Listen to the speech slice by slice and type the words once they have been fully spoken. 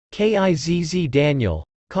KIZZ Daniel.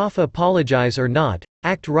 Apologize or not,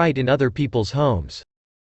 act right in other people's homes.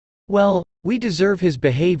 Well, we deserve his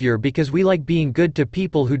behavior because we like being good to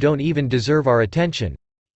people who don't even deserve our attention.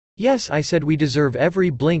 Yes, I said we deserve every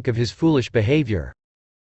blink of his foolish behavior.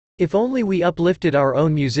 If only we uplifted our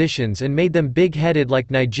own musicians and made them big-headed like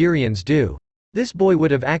Nigerians do. This boy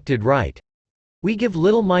would have acted right. We give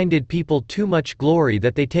little-minded people too much glory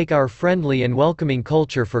that they take our friendly and welcoming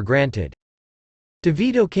culture for granted.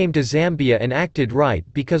 Davido came to Zambia and acted right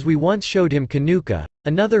because we once showed him Kanuka.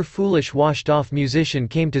 Another foolish washed-off musician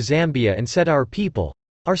came to Zambia and said our people,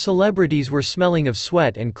 our celebrities were smelling of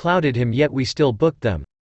sweat and clouded him, yet we still booked them.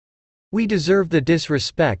 We deserve the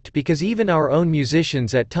disrespect because even our own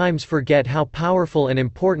musicians at times forget how powerful and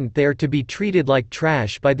important they are to be treated like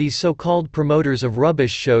trash by these so-called promoters of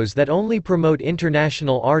rubbish shows that only promote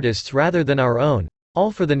international artists rather than our own,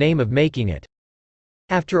 all for the name of making it.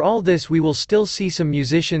 After all this, we will still see some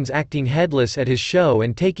musicians acting headless at his show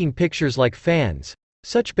and taking pictures like fans.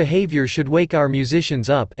 Such behavior should wake our musicians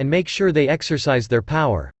up and make sure they exercise their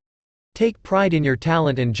power. Take pride in your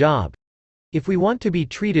talent and job. If we want to be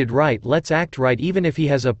treated right, let's act right even if he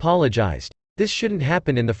has apologized. This shouldn't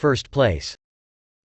happen in the first place.